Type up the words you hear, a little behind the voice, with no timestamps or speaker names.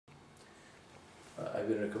I've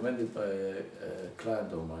been recommended by a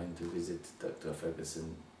client of mine to visit Dr.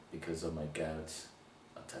 Ferguson because of my gout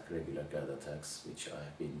attack, regular gout attacks, which I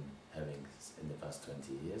have been having in the past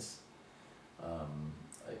 20 years.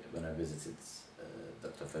 When I visited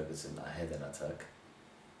Dr. Ferguson, I had an attack.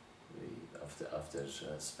 After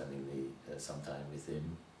spending some time with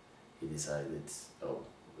him, he decided,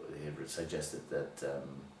 he suggested that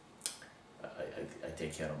I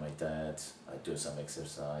take care of my diet, I do some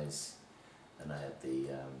exercise, and I had the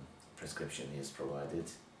prescription he has provided.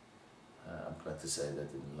 I'm glad to say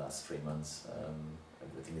that in the last 3 months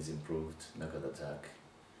everything is improved, no gout attack.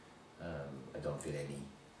 I don't feel any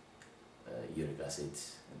uric acid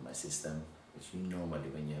in my system, which normally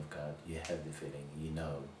when you have gout, you have the feeling, you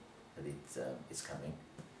know that it's coming.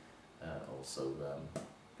 Also,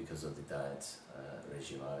 because of the diet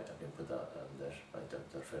regime I've been put under by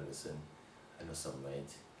Dr. Ferguson, I lost some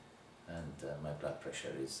weight, and my blood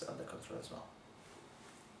pressure is under control as well.